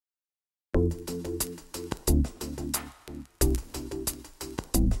Ladies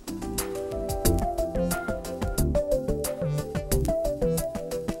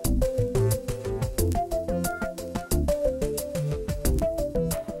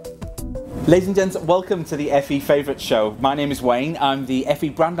and gents, welcome to the Effy Favourite Show. My name is Wayne. I'm the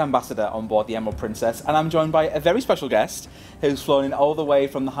Effy brand ambassador on board the Emerald Princess, and I'm joined by a very special guest who's flown in all the way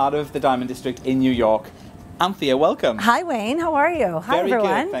from the heart of the Diamond District in New York. Anthea, welcome. Hi Wayne, how are you? Hi everyone.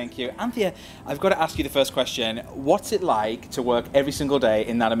 Very good, thank you. Anthea, I've got to ask you the first question. What's it like to work every single day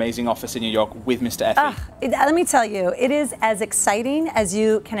in that amazing office in New York with Mr. Effy? Let me tell you, it is as exciting as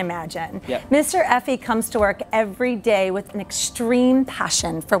you can imagine. Yep. Mr. Effy comes to work every day with an extreme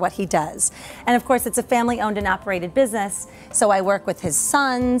passion for what he does. And of course, it's a family-owned and operated business, so I work with his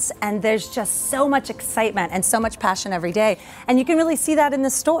sons, and there's just so much excitement and so much passion every day. And you can really see that in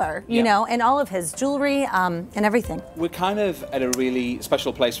the store, you know, and all of his jewelry, and everything. We're kind of at a really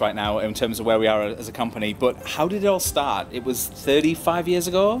special place right now in terms of where we are as a company, but how did it all start? It was 35 years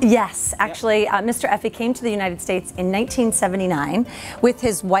ago? Yes, actually, Mr. Effy came to the United States in 1979 with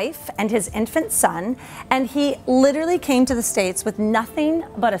his wife and his infant son, and he literally came to the States with nothing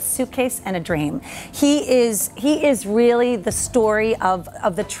but a suitcase and a dream. He is really the story of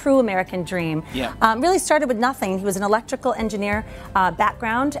the true American dream. Yeah. Really started with nothing. He was an electrical engineer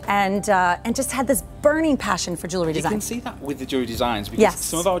background, and just had this burning passion for jewelry design. You can see that with the jewelry designs, because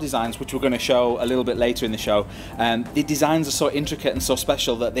some of our designs, which we're going to show a little bit later in the show, the designs are so intricate and so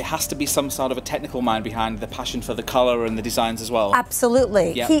special that there has to be some sort of a technical mind behind the passion for the color and the designs as well.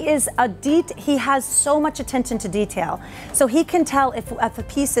 Absolutely. Yep. He has so much attention to detail, so he can tell if a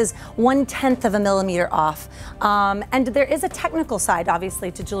piece is 1/10 of a millimeter off. And there is a technical side,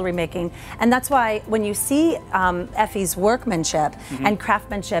 obviously, to jewelry making, and that's why when you see Effy's workmanship and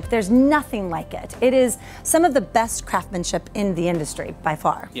craftsmanship, there's nothing like it. It is some of the best craftsmanship in the industry by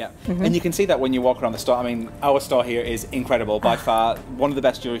far. Yeah, and you can see that when you walk around the store. I mean, our store here is incredible, by far one of the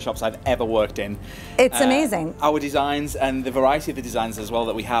best jewelry shops I've ever worked in. It's amazing. Our designs and the variety of the designs as well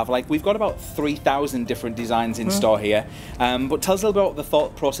that we have, like we've got about 3,000 different designs in store here. But tell us a little bit about the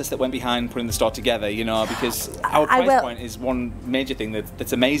thought process that went behind putting the store together, you know, because our price point is one major thing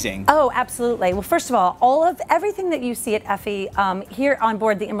that's amazing. Oh, absolutely. Well, first of all, everything that you see at Effy here on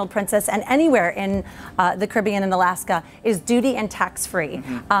board the Emerald Princess and anywhere in the Caribbean and Alaska is duty and tax free.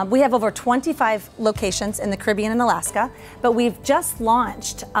 We have over 25 locations in the Caribbean and Alaska, but we've just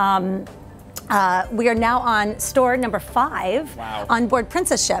launched we are now on store number 5 on board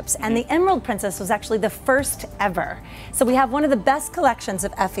Princess ships, and the Emerald Princess was actually the first ever. So we have one of the best collections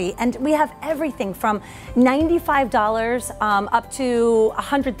of Effy, and we have everything from $95 up to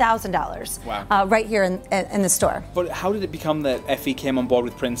 $100,000 right here in the store. But how did it become that Effy came on board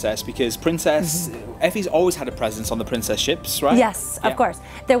with Princess? Because Princess, Effy's always had a presence on the Princess ships, right? Yes, of course.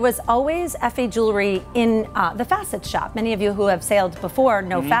 There was always Effy jewelry in the facets shop. Many of you who have sailed before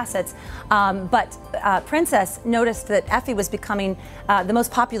know facets. But Princess noticed that Effy was becoming the most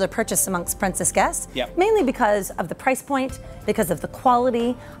popular purchase amongst Princess guests, mainly because of the price point, because of the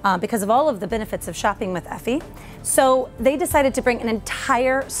quality, because of all of the benefits of shopping with Effy. So they decided to bring an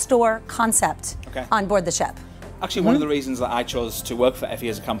entire store concept on board the ship. Actually, one of the reasons that I chose to work for Effy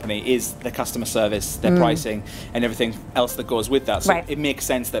as a company is the customer service, their pricing, and everything else that goes with that. So it makes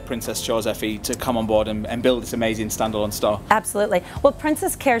sense that Princess chose Effy to come on board and build this amazing standalone store. Absolutely. Well,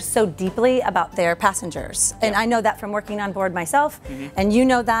 Princess cares so deeply about their passengers, and I know that from working on board myself, and you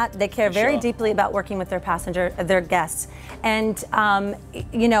know that. They care very deeply about working with their guests. And,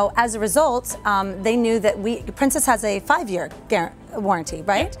 you know, as a result, they knew that Princess has a 5-year warranty,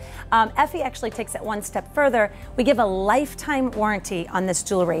 right? Effy actually takes it one step further. We give a lifetime warranty on this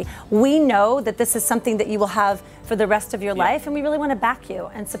jewelry. We know that this is something that you will have for the rest of your life, and we really want to back you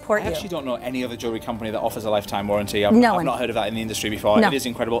and support you. I actually don't know any other jewelry company that offers a lifetime warranty. I've not heard of that in the industry before. It is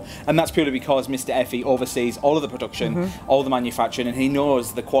incredible, and that's purely because Mr. Effy oversees all of the production, all the manufacturing, and he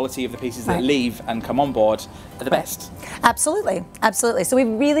knows the quality of the pieces that leave and come on board are the best. Absolutely, absolutely. So we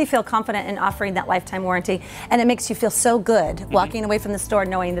really feel confident in offering that lifetime warranty, and it makes you feel so good walking away from the store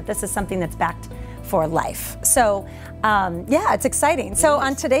knowing that this is something that's backed for life. So yeah, it's exciting. So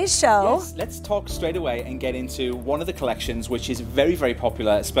on today's show, let's talk straight away and get into one of the collections which is very, very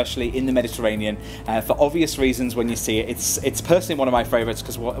popular, especially in the Mediterranean, for obvious reasons. When you see it, it's personally one of my favorites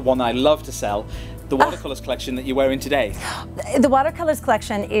because one that I love to sell. The watercolors collection that you're wearing today. The watercolors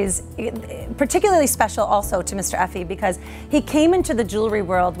collection is particularly special also to Mr. Effy because he came into the jewelry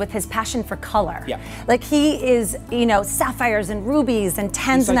world with his passion for color. Like he is, you know, sapphires and rubies and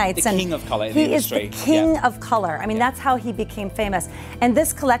tanzanites. He's like the king of color in the industry. He is the king of color. I mean, that's how he became famous. And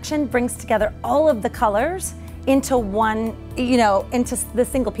this collection brings together all of the colors into one, you know, into the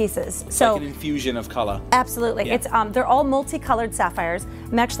single pieces. It's so like an infusion of color. Absolutely. Yeah. It's they're all multicolored sapphires.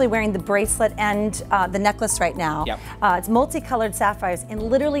 I'm actually wearing the bracelet and the necklace right now. Yep. It's multicolored sapphires in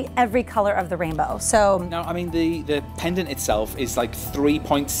literally every color of the rainbow. So now, I mean, the pendant itself is like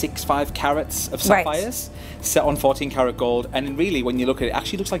 3.65 carats of sapphires set on 14 karat gold, and really, when you look at it, it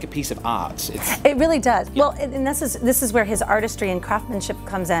actually looks like a piece of art. It really does. Yeah. Well, and this is where his artistry and craftsmanship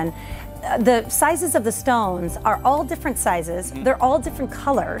comes in. The sizes of the stones are all different sizes. They're all different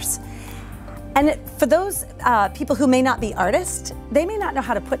colors. And for those people who may not be artists, they may not know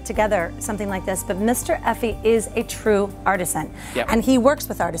how to put together something like this, but Mr. Effy is a true artisan. Yep. And he works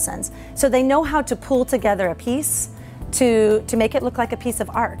with artisans. So they know how to pull together a piece to make it look like a piece of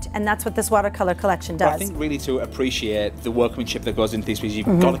art, and that's what this watercolor collection does. But I think really to appreciate the workmanship that goes into these pieces,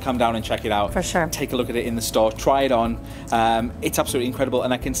 you've got to come down and check it out. For sure. Take a look at it in the store, try it on. It's absolutely incredible,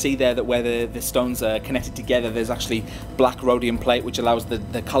 and I can see there that where the stones are connected together, there's actually black rhodium plate, which allows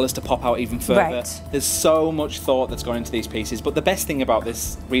the colours to pop out even further. Right. There's so much thought that's gone into these pieces, but the best thing about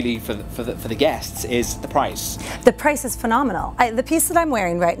this, really, for the guests, is the price. The price is phenomenal. The piece that I'm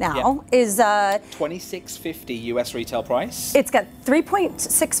wearing right now is $26.50 US retail price. It's got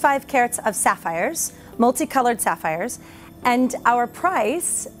 3.65 carats of sapphires, multicolored sapphires, and our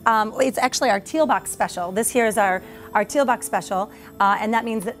price, it's actually our teal box special. This here is our teal box special, and that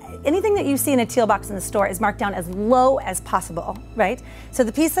means that anything that you see in a teal box in the store is marked down as low as possible, right? So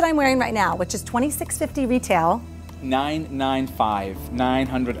the piece that I'm wearing right now, which is $26.50 retail,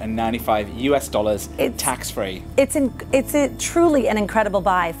 $995 US dollars, tax-free. It's truly an incredible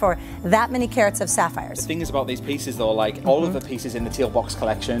buy for that many carats of sapphires. The thing is about these pieces though, like all of the pieces in the teal box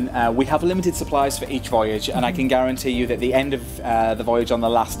collection, we have limited supplies for each voyage, and I can guarantee you that at the end of the voyage on the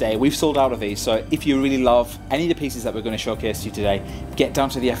last day, we've sold out of these. So if you really love any of the pieces that we're going to showcase to you today, get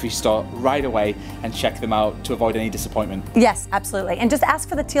down to the Effy store right away and check them out to avoid any disappointment. Yes, absolutely. And just ask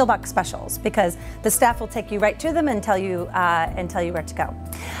for the teal box specials, because the staff will take you right to them and tell you where to go.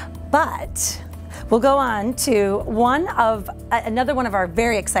 But we'll go on to another one of our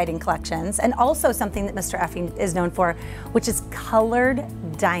very exciting collections, and also something that Mr. Effy is known for, which is colored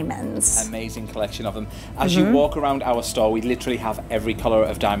diamonds. Amazing collection of them. As you walk around our store, we literally have every color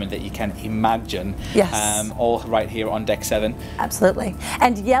of diamond that you can imagine. Yes. All right here on deck 7. Absolutely.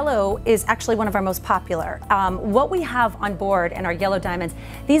 And yellow is actually one of our most popular. What we have on board in our yellow diamonds,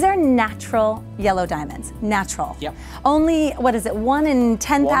 these are natural yellow diamonds. Natural. Yep. Only, what is it, 1 in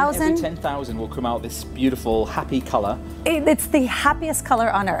 10,000? 1 every 10,000 will come out this beautiful, happy color. It's the happiest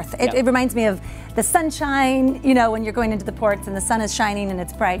color on earth. It reminds me of the sunshine, you know, when you're going into the ports and the sun is shining and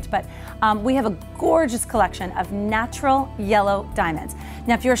it's bright. But we have a gorgeous collection of natural yellow diamonds.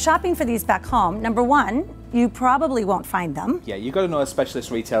 Now, if you're shopping for these back home, number one, you probably won't find them. Yeah, you've got to know a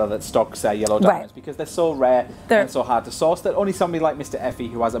specialist retailer that stocks yellow diamonds, because they're so rare and so hard to source that only somebody like Mr.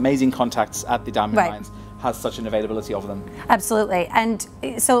 Effy, who has amazing contacts at the diamond mines, has such an availability of them. Absolutely. And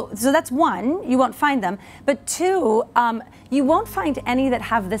so that's one, you won't find them. But two, you won't find any that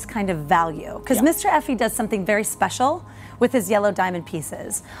have this kind of value, because Mr. Effy does something very special with his yellow diamond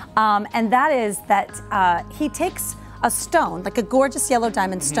pieces. And that is that he takes a stone, like a gorgeous yellow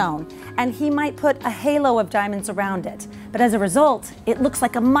diamond stone, and he might put a halo of diamonds around it. But as a result, it looks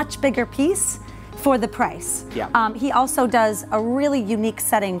like a much bigger piece for the price. Yeah. He also does a really unique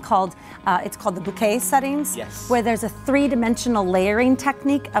setting called, it's called the bouquet settings, where there's a 3-dimensional layering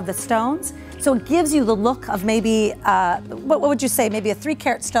technique of the stones. So it gives you the look of maybe, what would you say, maybe a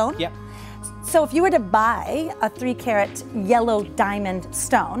 3-carat stone? Yep. So if you were to buy a 3-carat yellow diamond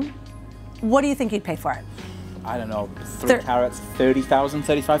stone, what do you think you'd pay for it? I don't know, 3 carats, 30,000,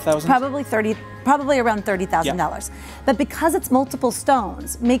 35,000? Probably around $30,000. But because it's multiple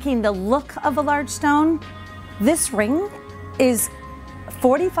stones, making the look of a large stone, this ring is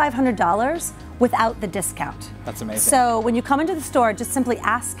 $4,500 without the discount. That's amazing. So when you come into the store, just simply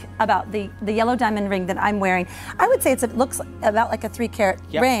ask about the yellow diamond ring that I'm wearing. I would say it looks about like a 3-carat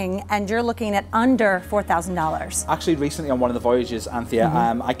ring, and you're looking at under $4,000. Actually, recently on one of the voyages, Anthea,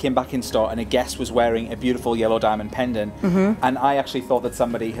 I came back in store and a guest was wearing a beautiful yellow diamond pendant, and I actually thought that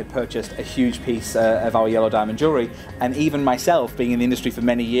somebody had purchased a huge piece of our yellow diamond jewelry, and even myself, being in the industry for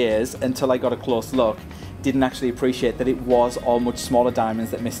many years, until I got a close look, didn't actually appreciate that it was all much smaller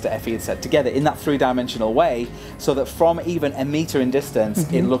diamonds that Mr. Effy had set together in that 3-dimensional way, so that from even a meter in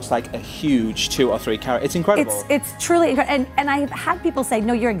distance, it looks like a huge 2 or 3 carat. It's incredible. It's truly incredible. And I've had people say,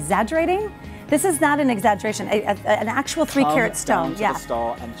 no, you're exaggerating. This is not an exaggeration. An actual 3-carat stone. Come down to the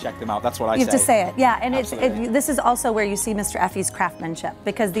store and check them out. That's what I say. You have to say it. Yeah, and this is also where you see Mr. Effy's craftsmanship,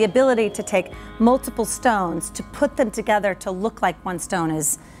 because the ability to take multiple stones, to put them together to look like one stone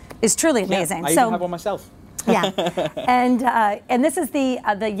is truly amazing. I even have one myself. Yeah, and this is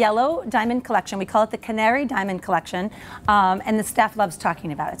the yellow diamond collection. We call it the Canary Diamond Collection, and the staff loves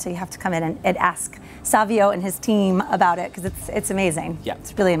talking about it. So you have to come in and ask Savio and his team about it because it's amazing. Yeah,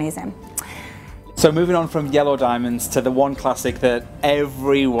 it's really amazing. So moving on from yellow diamonds to the one classic that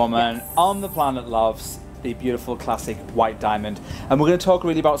every woman on the planet loves, the beautiful classic white diamond. And we're going to talk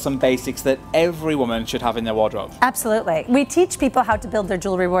really about some basics that every woman should have in their wardrobe. Absolutely. We teach people how to build their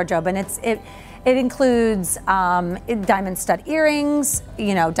jewelry wardrobe, and it includes diamond stud earrings,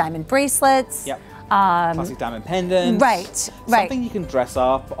 diamond bracelets. Yep. Classic diamond pendants. Right. Something you can dress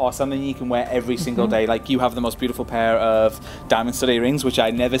up or something you can wear every single day. Like you have the most beautiful pair of diamond stud earrings, which I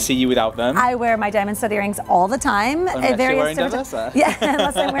never see you without them. I wear my diamond stud earrings all the time. Unless you're wearing Diversa. Yeah,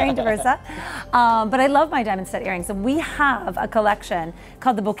 unless I'm wearing Diversa. But I love my diamond stud earrings. And we have a collection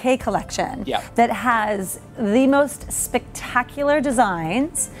called the Bouquet Collection that has the most spectacular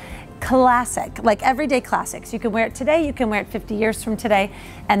designs. Classic, like everyday classics. You can wear it today, you can wear it 50 years from today,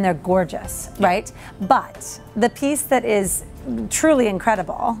 and they're gorgeous, right? But the piece that is truly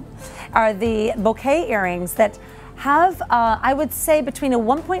incredible are the bouquet earrings that have, I would say, between a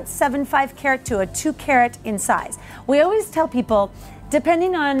 1.75 carat to a 2 carat in size. We always tell people,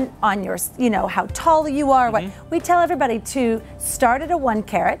 depending on your, how tall you are, we tell everybody to start at a 1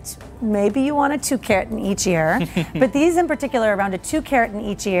 carat. Maybe you want a 2 carat in each ear, but these in particular are around a 2 carat in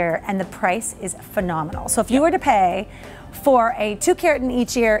each ear, and the price is phenomenal. So if you were to pay for a 2 carat in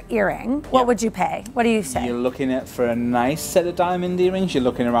each ear earring, what would you pay? What do you say? You're looking at, for a nice set of diamond earrings, you're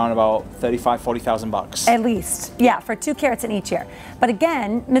looking around about $35,000–40,000. At least, yeah, for 2 carats in each ear. But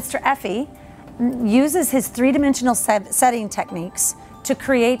again, Mr. Effy uses his 3-dimensional setting techniques to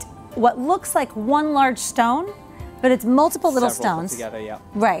create what looks like one large stone, but it's multiple little stones. Together, yeah.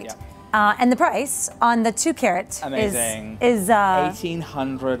 Right. Yeah. And the price on the 2 carat is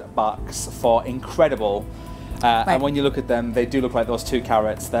 $1,800 for incredible. And when you look at them, they do look like those 2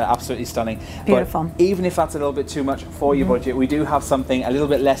 carats. They're absolutely stunning. Beautiful. But even if that's a little bit too much for your budget, we do have something a little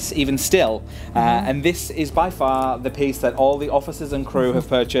bit less even still. And this is by far the piece that all the officers and crew have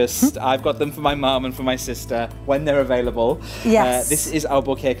purchased. I've got them for my mum and for my sister when they're available. Yes. This is our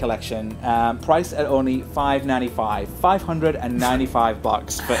bouquet collection, priced at only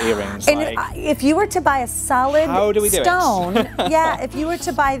 $595 for earrings. And if you were to buy a solid stone, if you were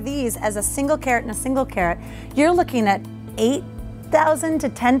to buy these as a single carat and a single carat, you're looking at $8,000 to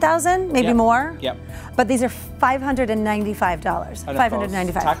 $10,000, maybe more. Yep. But these are $595.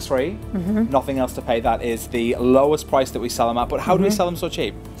 $595. Tax-free. Nothing else to pay. That is the lowest price that we sell them at. But how do we sell them so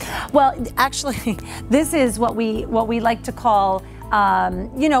cheap? Well, actually, this is what we like to call.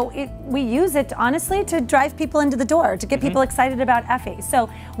 We use it honestly to drive people into the door, to get people excited about Effy. So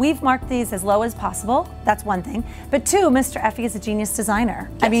we've marked these as low as possible. That's one thing. But 2, Mr. Effy is a genius designer.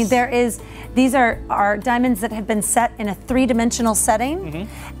 Yes. I mean, these are diamonds that have been set in a 3-dimensional setting,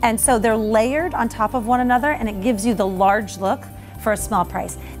 and so they're layered on top of one another, and it gives you the large look for a small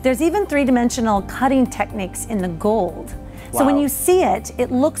price. There's even 3-dimensional cutting techniques in the gold. So when you see it,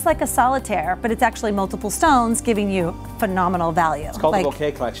 it looks like a solitaire, but it's actually multiple stones giving you phenomenal value. It's called the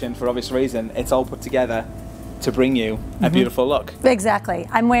Bouquet Collection for obvious reason. It's all put together to bring you a beautiful look. Exactly.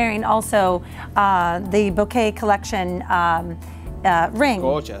 I'm wearing also the Bouquet Collection ring.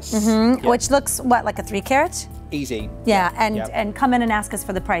 Gorgeous. Which looks, like a 3 carat? Easy. Yeah, and come in and ask us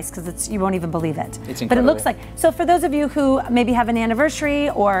for the price because you won't even believe it. It's incredible. But it looks like, so for those of you who maybe have an anniversary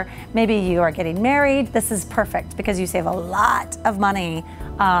or maybe you are getting married, this is perfect because you save a lot of money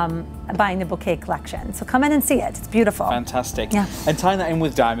buying the Bouquet Collection. So come in and see it. It's beautiful. Fantastic. Yeah. And tying that in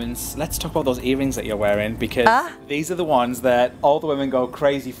with diamonds, let's talk about those earrings that you're wearing because these are the ones that all the women go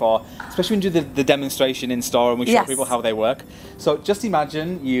crazy for, especially when you do the demonstration in store and we show people how they work. So just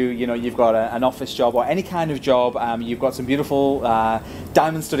imagine you've got an office job or any kind of job. You've got some beautiful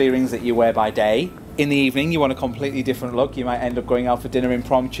diamond stud earrings that you wear by day. In the evening, you want a completely different look. You might end up going out for dinner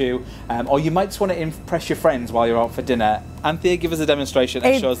impromptu, or you might just want to impress your friends while you're out for dinner. Anthea, give us a demonstration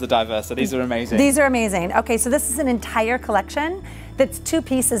that shows the Diversa. These are amazing. These are amazing. Okay, so this is an entire collection that's 2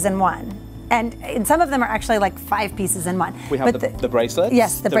 pieces in one. And some of them are actually like 5 pieces in one. We have the bracelets.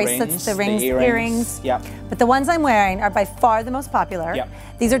 Yes, the bracelets, the rings, earrings. Yep. But the ones I'm wearing are by far the most popular. Yep.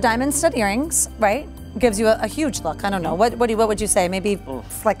 These are diamond stud earrings, right? Gives you a huge look. I don't know. What would you say? Maybe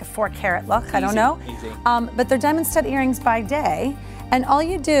it's like a 4 carat look. I don't know. Easy. But they're diamond stud earrings by day, and all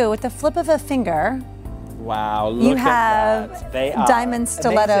you do with the flip of a finger, Wow, look at that. They are diamond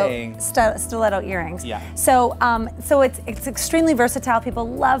stiletto earrings. Yeah. So it's extremely versatile. People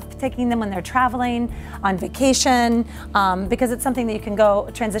love taking them when they're traveling, on vacation, because it's something that you can go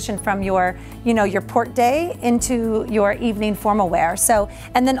transition from your port day into your evening formal wear. So,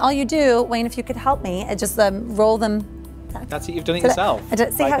 and then all you do, Wayne, if you could help me, just roll them. That's it, you've done it yourself.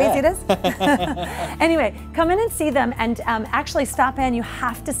 See how easy it is? Anyway, come in and see them, and actually stop in. You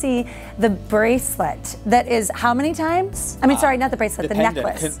have to see the bracelet that is how many times? I mean, sorry, not the bracelet, the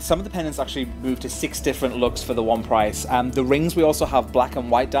necklace. Some of the pendants actually move to 6 different looks for the one price. The rings, we also have black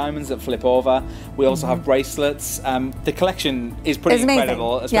and white diamonds that flip over. We also have bracelets. The collection is pretty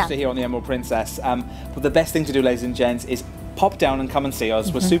incredible, especially here on the Emerald Princess. But the best thing to do, ladies and gents, is pop down and come and see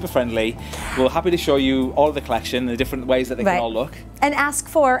us. We're super friendly. We're happy to show you all of the collection, the different ways that they can all look. And ask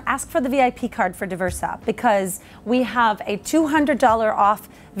for the VIP card for Diversa, because we have a $200 off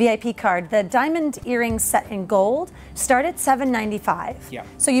VIP card. The diamond earrings set in gold start at $7.95. Yeah.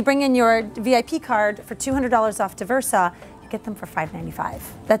 So you bring in your VIP card for $200 off Diversa. Get them for $5.95.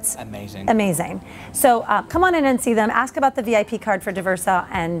 That's amazing. Amazing. So come on in and see them. Ask about the VIP card for Diversa,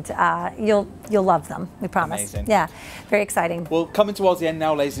 and you'll love them. We promise. Amazing. Yeah, very exciting. Well, coming towards the end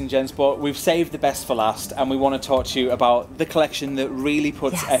now, ladies and gents, but we've saved the best for last, and we want to talk to you about the collection that really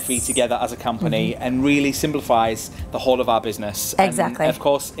puts Effy together as a company and really simplifies the whole of our business. Exactly. And of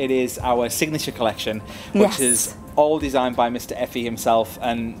course, it is our signature collection, which is all designed by Mr. Effy himself.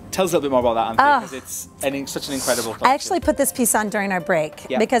 And tell us a little bit more about that, Anthea, because it's such an incredible collection. I actually put this piece on during our break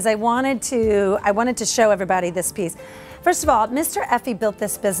because I wanted to show everybody this piece. First of all, Mr. Effy built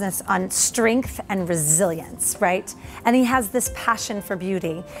this business on strength and resilience, right? And he has this passion for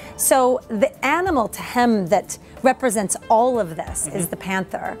beauty. So the animal to him that represents all of this is the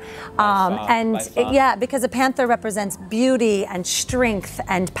panther. Because a panther represents beauty and strength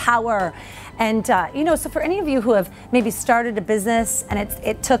and power. And so for any of you who have maybe started a business and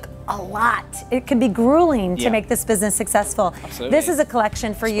it took a lot, it can be grueling to make this business successful. Absolutely. This is a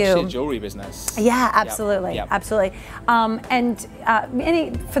collection for you. Especially a jewelry business. Yeah, absolutely, absolutely.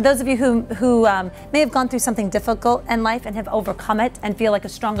 For those of you who may have gone through something difficult in life and have overcome it and feel like a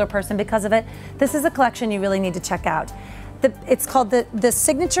stronger person because of it, this is a collection you really need to check out. It's called the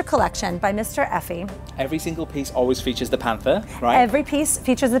Signature Collection by Mr. Effy. Every single piece always features the panther, right? Every piece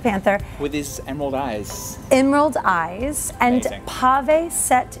features the panther. With his emerald eyes. Emerald eyes and pave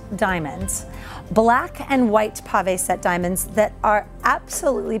set diamonds. Black and white pave set diamonds that are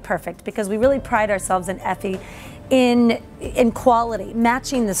absolutely perfect, because we really pride ourselves in Effy in quality,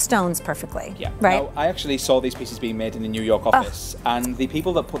 matching the stones perfectly. Yeah. Right. Now, I actually saw these pieces being made in the New York office, and the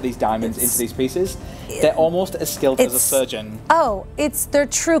people that put these diamonds into these pieces, they're almost as skilled as a surgeon. Oh, they're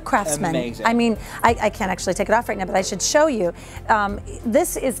true craftsmen. Amazing. I mean, I can't actually take it off right now, but I should show you.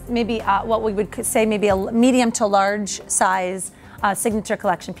 This is maybe what we would say maybe a medium to large size signature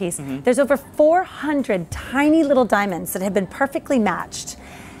collection piece. There's over 400 tiny little diamonds that have been perfectly matched.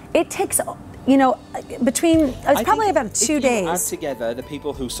 It takes, it's probably about 2 days. If you add together the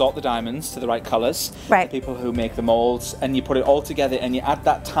people who sort the diamonds to the right colours, the people who make the molds, and you put it all together and you add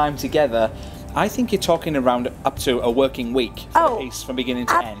that time together, I think you're talking around up to a working week for the piece from beginning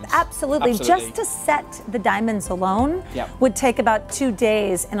to end. Absolutely. Just to set the diamonds alone would take about 2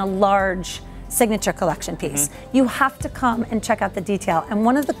 days in a large signature collection piece. You have to come and check out the detail. And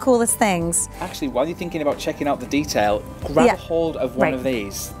one of the coolest things... Actually, while you're thinking about checking out the detail, grab a hold of one of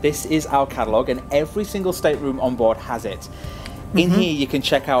these. This is our catalogue, and every single stateroom on board has it. In here, you can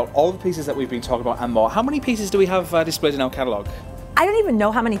check out all the pieces that we've been talking about and more. How many pieces do we have displayed in our catalogue? I don't even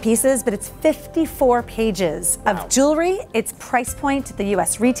know how many pieces, but it's 54 pages of jewelry. It's price point, the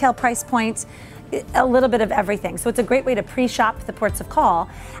US retail price point, a little bit of everything. So it's a great way to pre-shop the ports of call.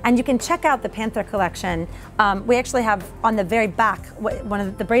 And you can check out the Panther collection. We actually have on the very back, one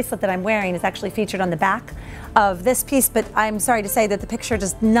of the bracelet that I'm wearing is actually featured on the back of this piece, but I'm sorry to say that the picture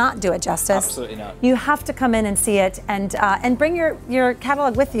does not do it justice. Absolutely not. You have to come in and see it, and bring your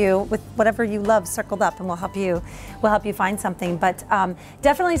catalog with you with whatever you love circled up, and we'll help you find something. But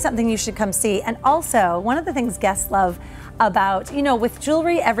definitely something you should come see. And also, one of the things guests love about, with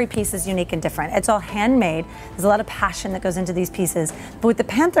jewelry, every piece is unique and different. It's all handmade. There's a lot of passion that goes into these pieces. But with the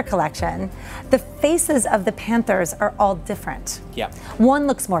Panther collection, the faces of the Panthers are all different. Yeah. One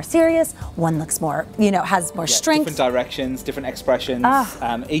looks more serious, one looks more, has more strength. Different directions, different expressions.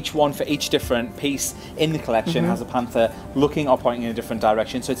 Each one for each different piece in the collection has a panther looking or pointing in a different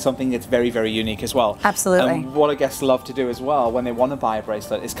direction. So it's something that's very, very unique as well. Absolutely. And what our guests love to do as well when they want to buy a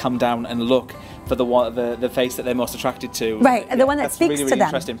bracelet is come down and look for the face that they're most attracted to. to. Right, the one that speaks really, to really them.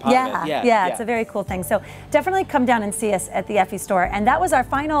 Interesting part of it. Yeah, it's a very cool thing. So definitely come down and see us at the Effy store. And that was our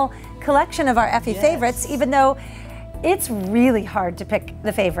final collection of our Effy favorites, even though it's really hard to pick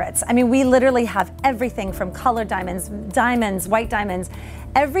the favorites. I mean, we literally have everything from colored diamonds, white diamonds,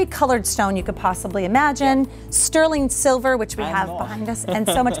 every colored stone you could possibly imagine, sterling silver, which we have behind us, and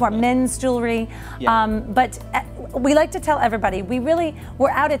so much more, men's jewelry. But we like to tell everybody, we're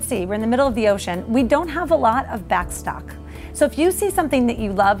out at sea, we're in the middle of the ocean. We don't have a lot of backstock. So if you see something that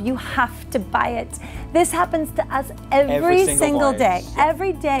you love, you have to buy it. This happens to us every single day.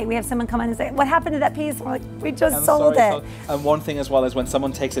 Every day we have someone come in and say, what happened to that piece? We're like, we just sold it. And one thing as well is when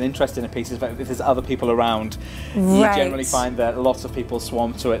someone takes an interest in a piece, if there's other people around, you generally find that lots of people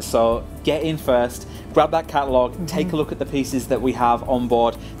swarm to it. So get in first, grab that catalogue, take a look at the pieces that we have on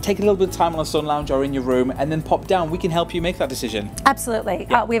board, take a little bit of time on a sun lounge or in your room, and then pop down. We can help you make that decision. Absolutely.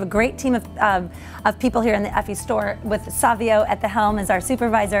 We have a great team of people here in the Effy store with Savio at the helm as our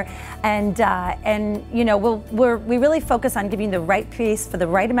supervisor, and you know, we really focus on giving you the right piece for the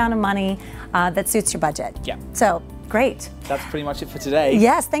right amount of money that suits your budget. Yeah. So great. That's pretty much it for today.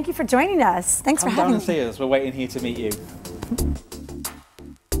 Yes. Thank you for joining us. Thanks for having me. Come down and see us. We're waiting here to meet you.